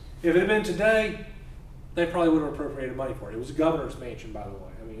focus. If it had been today, they probably would have appropriated money for it. It was a governor's mansion, by the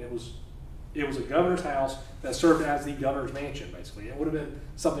way. I mean, it was a governor's house that served as the governor's mansion, basically. It would have been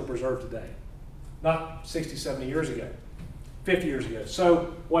something preserved today. Not 60, 70 years ago, 50 years ago.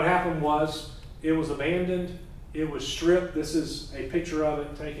 So what happened was it was abandoned. It was stripped. This is a picture of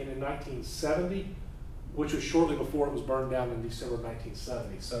it taken in 1970, which was shortly before it was burned down in December of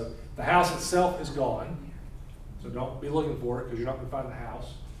 1970. So the house itself is gone. So don't be looking for it because you're not going to find the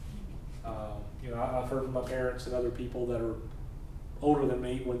house. I've heard from my parents and other people that are older than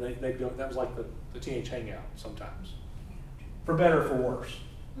me when they go, that was like the teenage hangout sometimes. For better or for worse.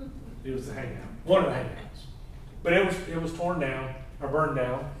 It was the hangout, one of the hangouts. But it was torn down or burned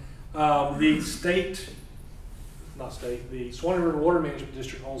down. The Suwannee River Water Management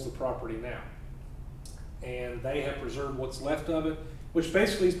District owns the property now. And they have preserved what's left of it, which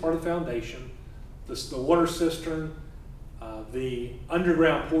basically is part of the foundation. The water cistern, the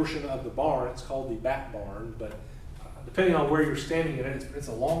underground portion of the barn, it's called the back barn, but depending on where you're standing in it, it's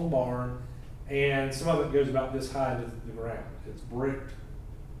a long barn, and some of it goes about this high into the ground. It's bricked.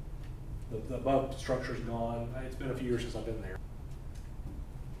 The above structure's gone. It's been a few years since I've been there.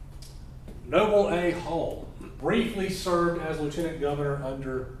 Noble A. Hull briefly served as lieutenant governor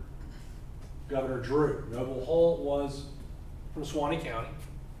under Governor Drew. Noble Hull was from Suwannee County.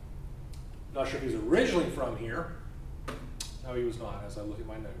 Not sure if he was originally from here. No, he was not, as I look at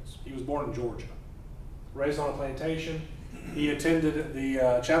my notes. He was born in Georgia. Raised on a plantation. He attended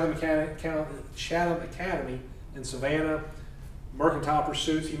the Chatham Academy in Savannah. Mercantile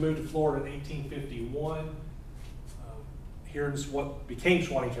pursuits. He moved to Florida in 1851. Here in what became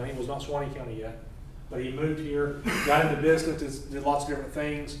Suwannee County. It was not Suwannee County yet. But he moved here, got into business, did lots of different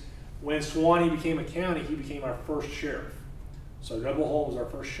things. When Suwannee became a county, he became our first sheriff. So Noble Hull was our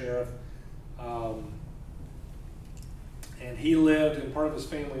first sheriff. And he lived, and part of his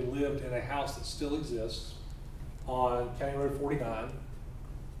family lived in a house that still exists on County Road 49.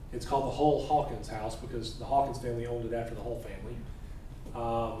 It's called the Hull Hawkins House because the Hawkins family owned it after the Hull family.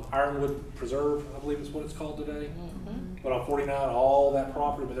 Ironwood Preserve, I believe is what it's called today. Mm-hmm. But on 49, all that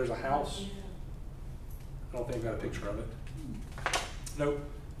property, but there's a house. I don't think I've got a picture of it. Nope.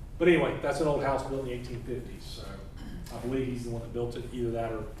 But anyway, that's an old house built in the 1850s, so I believe he's the one that built it, either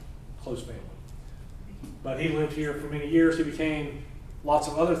that or close family. But he lived here for many years. He became lots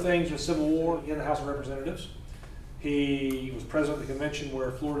of other things in the Civil War in the House of Representatives. He was president of the convention where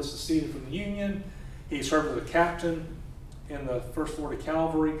Florida seceded from the Union. He served as a captain in the 1st Florida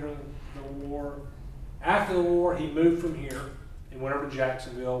Cavalry during the war. After the war, he moved from here and went over to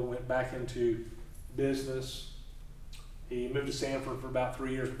Jacksonville, went back into business. He moved to Sanford for about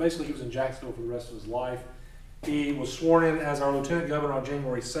 3 years. But basically, he was in Jacksonville for the rest of his life. He was sworn in as our lieutenant governor on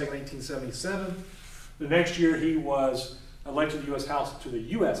January 2nd, 1877. The next year, he was elected to the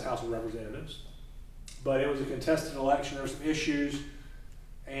U.S. House of Representatives. But it was a contested election. There were some issues.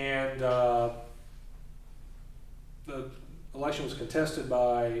 And the election was contested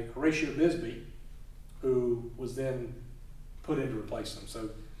by Horatio Bisbee, who was then put in to replace him. So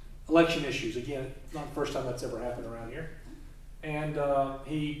election issues, again, not the first time that's ever happened around here. And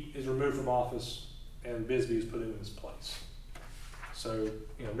he is removed from office, and Bisbee is put in his place. So,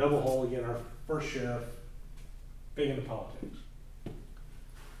 you know, Noble Hole, again, our first sheriff, big into politics.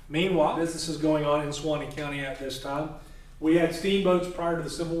 Meanwhile, business is going on in Suwannee County at this time. We had steamboats prior to the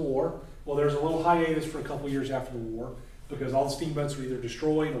Civil War. Well, there's a little hiatus for a couple years after the war because all the steamboats were either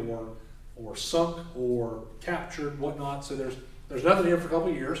destroyed or sunk or captured, whatnot. So there's nothing here for a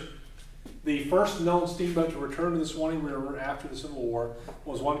couple years. The first known steamboat to return to the Suwannee River after the Civil War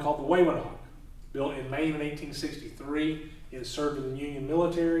was one called the Waywanhock, built in Maine in 1863. It served in the Union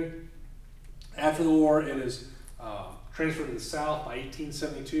military. After the war, it is transferred to the South. By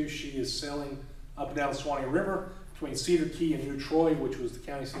 1872, she is sailing up and down the Suwannee River between Cedar Key and New Troy, which was the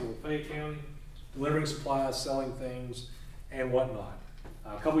county seat of Lafayette County, delivering supplies, selling things, and whatnot.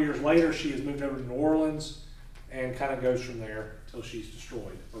 A couple years later, she is moved over to New Orleans and kind of goes from there until she's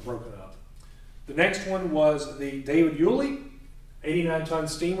destroyed or broken up. The next one was the David Yulee, 89-ton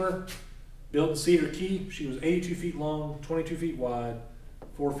steamer, built in Cedar Key. She was 82 feet long, 22 feet wide,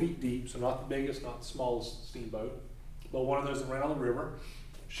 4 feet deep, so not the biggest, not the smallest steamboat, but one of those that ran on the river.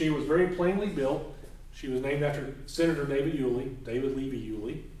 She was very plainly built. She was named after Senator David Yulee, David Levy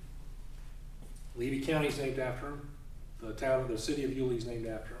Yulee. Levy County is named after him. The city of Yulee is named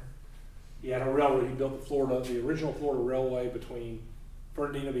after him. He had a railroad. He built the original Florida Railway between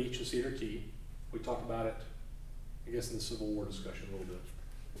Fernandina Beach and Cedar Key. We talked about it, I guess, in the Civil War discussion a little bit.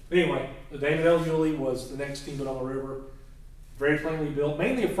 But anyway, the David L. Yulee was the next steamboat on the river. Very plainly built,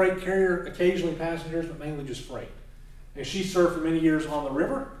 mainly a freight carrier, occasionally passengers, but mainly just freight. And she served for many years on the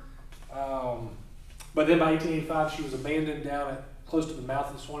river. But then by 1885, she was abandoned down close to the mouth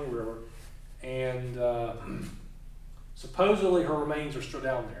of the Suwannee River. And supposedly her remains are still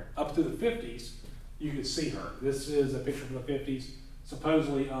down there. Up to the 50s, you could see her. This is a picture from the 50s,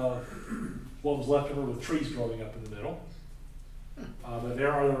 supposedly of what was left of her with trees growing up in the middle. But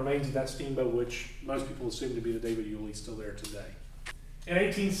there are the remains of that steamboat, which most people assume to be the David Yulee, still there today. In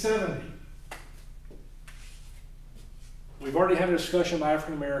 1870, we've already had a discussion by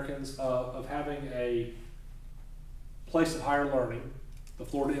African Americans of having a place of higher learning, the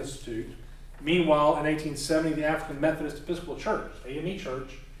Florida Institute. Meanwhile, in 1870, the African Methodist Episcopal Church, AME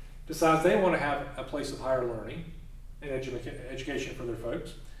Church, decides they want to have a place of higher learning and education for their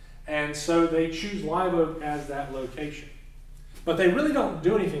folks. And so they choose Live Oak as that location. But they really don't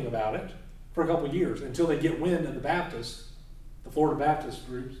do anything about it for a couple of years until they get wind of the Baptists, the Florida Baptist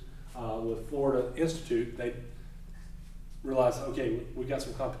groups, with Florida Institute. They realize, okay, we've got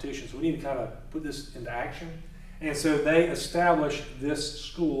some competition, so we need to kind of put this into action. And so they establish this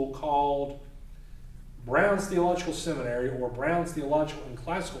school called Brown's Theological Seminary, or Brown's Theological and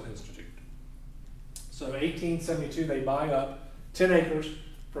Classical Institute. So in 1872, they buy up 10 acres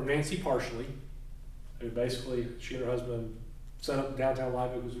from Nancy Parsley, who basically, she and her husband set up downtown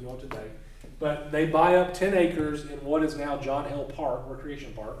Live Oak as we know it today. But they buy up 10 acres in what is now John Hill Park,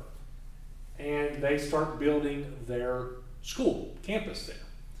 Recreation Park, and they start building their school, campus there.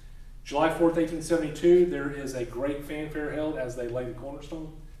 July 4th, 1872, there is a great fanfare held as they lay the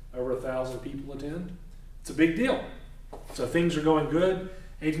cornerstone. Over 1,000 people attend. It's a big deal. So things are going good.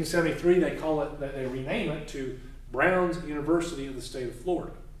 1873, they rename it to Brown's University of the State of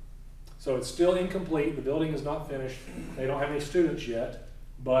Florida. So it's still incomplete. The building is not finished. They don't have any students yet,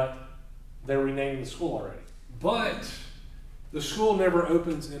 but they're renaming the school already. But the school never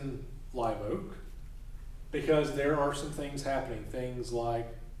opens in Live Oak because there are some things happening. Things like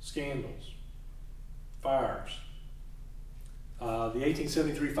scandals, fires, the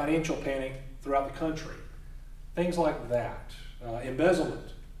 1873 financial panic throughout the country, things like that,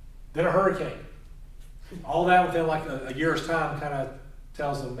 embezzlement, then a hurricane. All that within like a year's time kind of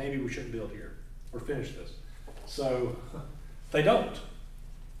tells them maybe we shouldn't build here or finish this. So they don't.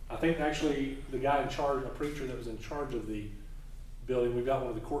 I think actually the guy in charge, a preacher that was in charge of the building, we got one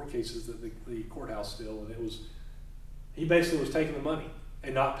of the court cases that the courthouse still, and he basically was taking the money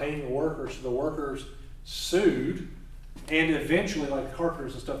and not paying the workers. So the workers sued, and eventually, like the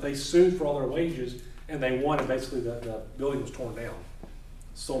carpenters and stuff, they sued for all their wages, and they won, and basically the building was torn down,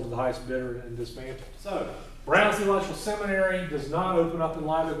 sold to the highest bidder, and dismantled. So Brown Theological Seminary does not open up in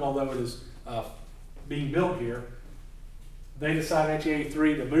Live Oak, although it is being built here. They decided in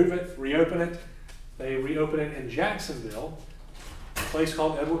 1983 to move it, reopen it. They reopen it in Jacksonville, a place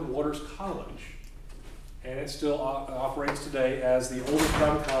called Edward Waters College. And it still operates today as the oldest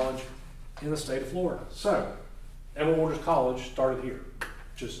private college in the state of Florida. So, Edward Waters College started here.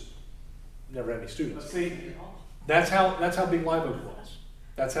 Just never had any students. See, that's how big Live Oak was.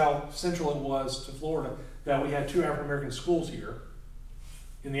 That's how central it was to Florida, that we had 2 African American schools here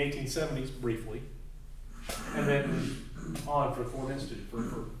in the 1870s briefly, and then on for Ford Institute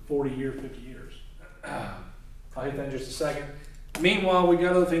for 40 years, 50 years. I'll hit that in just a second. Meanwhile, we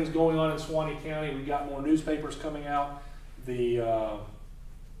got other things going on in Suwannee County. We got more newspapers coming out. The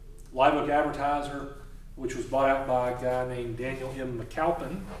Live Oak Advertiser, which was bought out by a guy named Daniel M.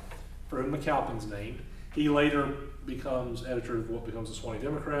 McAlpin, for whom McAlpin's named. He later becomes editor of what becomes the Suwannee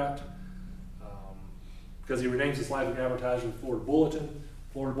Democrat, because he renames his Live Oak Advertiser the Florida Bulletin.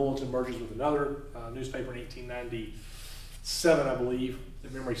 Florida Bulletin merges with another newspaper in 1897, I believe,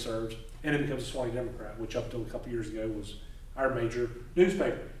 if memory serves, and it becomes the Suwannee Democrat, which up until a couple years ago was our major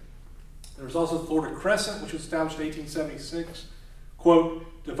newspaper. There was also the Florida Crescent, which was established in 1876, quote,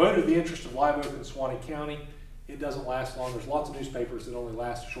 devoted to the interest of Live Oak and Suwannee County. It doesn't last long. There's lots of newspapers that only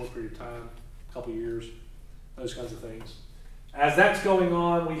last a short period of time, a couple years, those kinds of things. As that's going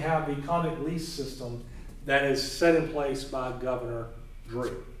on, we have the convict lease system that is set in place by Governor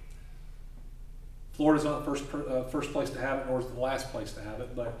Drew. Florida's not the first place to have it, nor is it the last place to have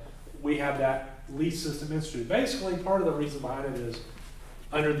it, but we have that lease system instituted. Basically, part of the reason behind it is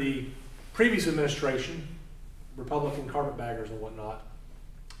under the previous administration, Republican carpetbaggers and whatnot,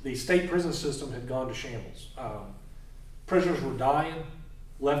 the state prison system had gone to shambles. Prisoners were dying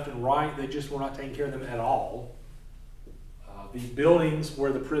left and right. They just were not taking care of them at all. The buildings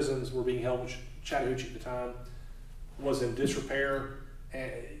where the prisons were being held, which Chattahoochee at the time, was in disrepair,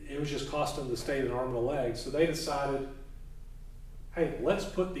 and it was just costing the state an arm and a leg. So they decided, hey, let's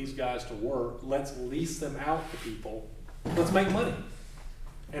put these guys to work. Let's lease them out to people. Let's make money.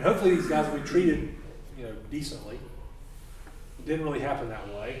 And hopefully these guys will be treated, decently. It didn't really happen that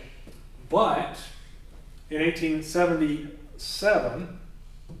way. But in 1877,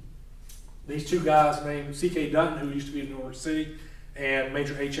 these 2 guys named C.K. Dutton, who used to be in New York City, and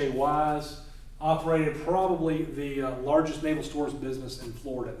Major H.A. Wise, operated probably the largest naval stores business in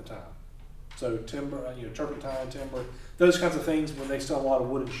Florida at the time. So timber, turpentine, timber, those kinds of things, when they still had a lot of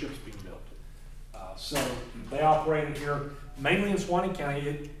wooden ships being built. So they operated here mainly in Suwannee County.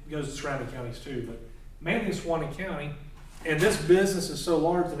 It goes to surrounding counties too, but mainly in Suwannee County. And this business is so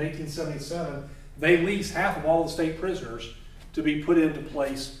large that in 1877, they leased half of all the state prisoners to be put into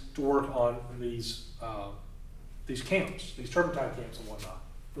place to work on these camps, these turpentine camps and whatnot,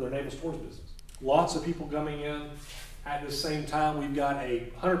 for their naval stores business. Lots of people coming in. At the same time, we've got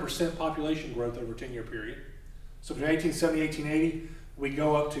a 100% population growth over a 10-year period. So between 1870 and 1880, we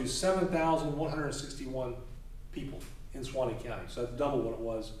go up to 7,161 people in Suwannee County. So that's double what it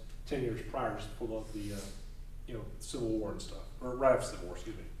was 10 years prior, just before the Civil War and stuff, or right after the Civil War,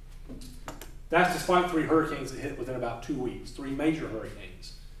 excuse me. That's despite 3 hurricanes that hit within about 2 weeks, 3 major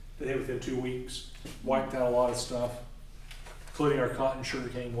hurricanes that hit within 2 weeks, wiped out a lot of stuff, including our cotton,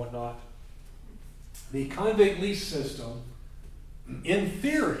 sugarcane, and whatnot. The convict lease system, in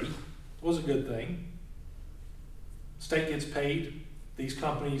theory, was a good thing. State gets paid. These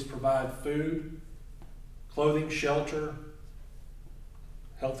companies provide food, clothing, shelter,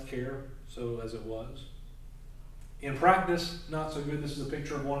 health care, so as it was. In practice, not so good. This is a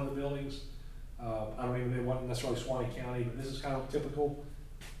picture of one of the buildings. I don't even know what necessarily Suwannee County, but this is kind of typical.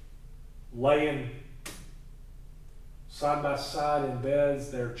 Laying side by side in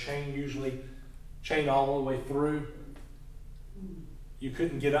beds. They're chained, usually chained all the way through. You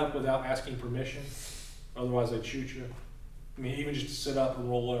couldn't get up without asking permission, otherwise they'd shoot you. I mean, even just to sit up and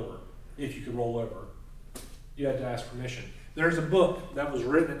roll over, if you could roll over, you had to ask permission. There's a book that was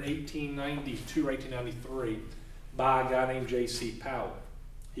written in 1892 or 1893 by a guy named J.C. Powell.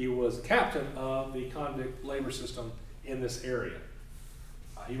 He was captain of the convict labor system in this area.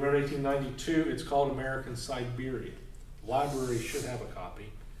 He wrote 1892. It's called American Siberia. The library should have a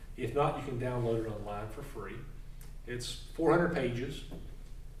copy. If not, you can download it online for free. It's 400 pages.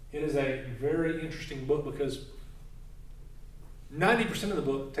 It is a very interesting book because 90% of the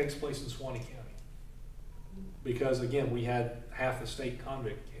book takes place in Suwannee County. Because again, we had half the state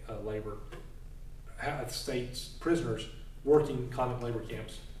convict labor, half the state's prisoners working convict labor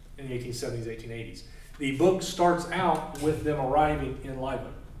camps in the 1870s, 1880s. The book starts out with them arriving in Live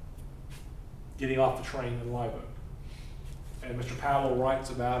Oak, getting off the train in Live Oak. And Mr. Powell writes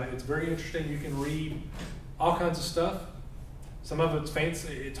about it. It's very interesting. You can read all kinds of stuff. Some of it's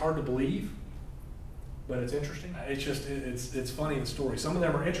fancy. It's hard to believe, but it's interesting. It's funny in the story. Some of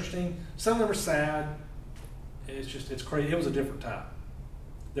them are interesting. Some of them are sad. It's crazy. It was a different time.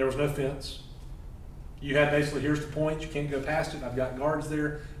 There was no fence. You had basically, here's the point, you can't go past it. I've got guards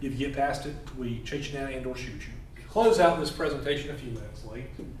there. If you get past it, we chase you down and or shoot you. Close out this presentation a few minutes late.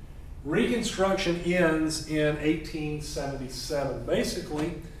 Reconstruction ends in 1877.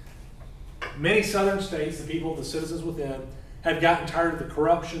 Basically, many southern states, the people, the citizens within, have gotten tired of the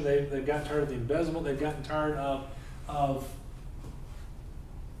corruption. They've gotten tired of the embezzlement. They've gotten tired of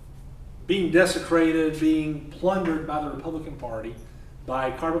being desecrated, being plundered by the Republican Party,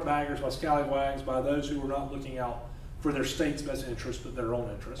 by carpetbaggers, by scallywags, by those who were not looking out for their state's best interest, but their own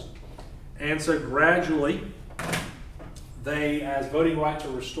interest. And so gradually, they, as voting rights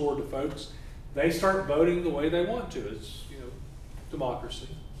are restored to folks, they start voting the way they want to. It's, democracy.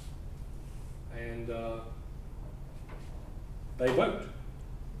 And they vote.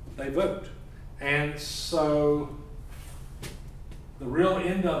 They vote. And so the real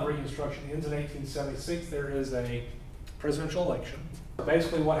end of Reconstruction ends in 1876. There is a presidential election.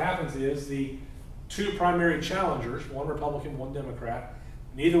 Basically what happens is the two primary challengers, one Republican, one Democrat,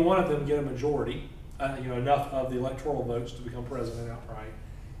 neither one of them get a majority, enough of the electoral votes to become president outright.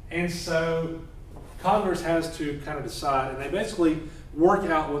 And so Congress has to kind of decide, and they basically work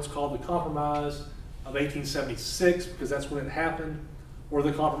out what's called the Compromise of 1876, because that's when it happened, or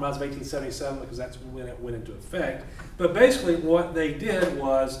the Compromise of 1877, because that's when it went into effect. But basically what they did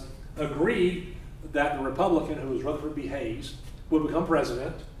was agreed that the Republican, who was Rutherford B. Hayes, would become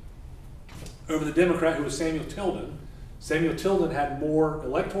president over the Democrat, who was Samuel Tilden. Samuel Tilden had more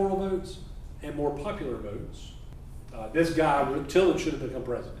electoral votes and more popular votes. This guy, Tilden, should have become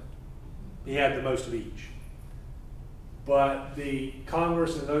president. He had the most of each. But the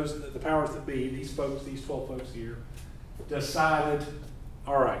Congress and the powers that be, these folks, these 12 folks here, decided,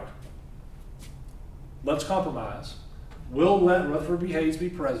 all right, let's compromise. We'll let Rutherford B. Hayes be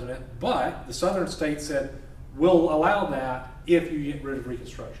president, but the southern states said, we'll allow that if you get rid of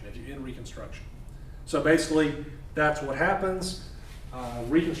Reconstruction, if you end Reconstruction. So basically, that's what happens.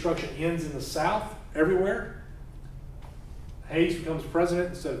 Reconstruction ends in the South everywhere. Hayes becomes president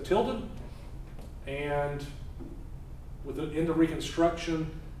instead of Tilden. And with the end of Reconstruction,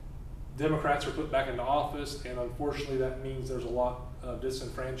 Democrats are put back into office, and unfortunately that means there's a lot of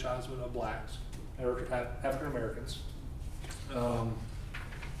disenfranchisement of blacks, African Americans.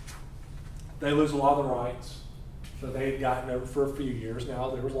 They lose a lot of the rights that they had gotten over for a few years.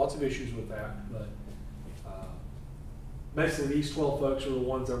 Now, there was lots of issues with that, but basically these 12 folks are the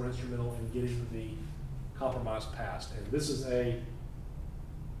ones that were instrumental in getting the compromise passed. And this is a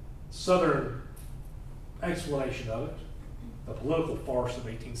Southern explanation of it, the political farce of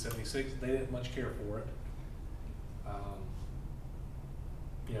 1876. They didn't much care for it.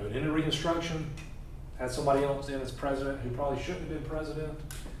 It ended Reconstruction, had somebody else in as president who probably shouldn't have been president,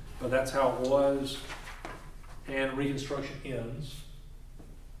 but that's how it was. And Reconstruction ends,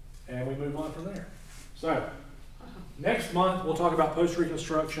 and we move on from there. So, next month we'll talk about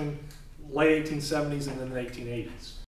post-Reconstruction, late 1870s, and then the 1880s.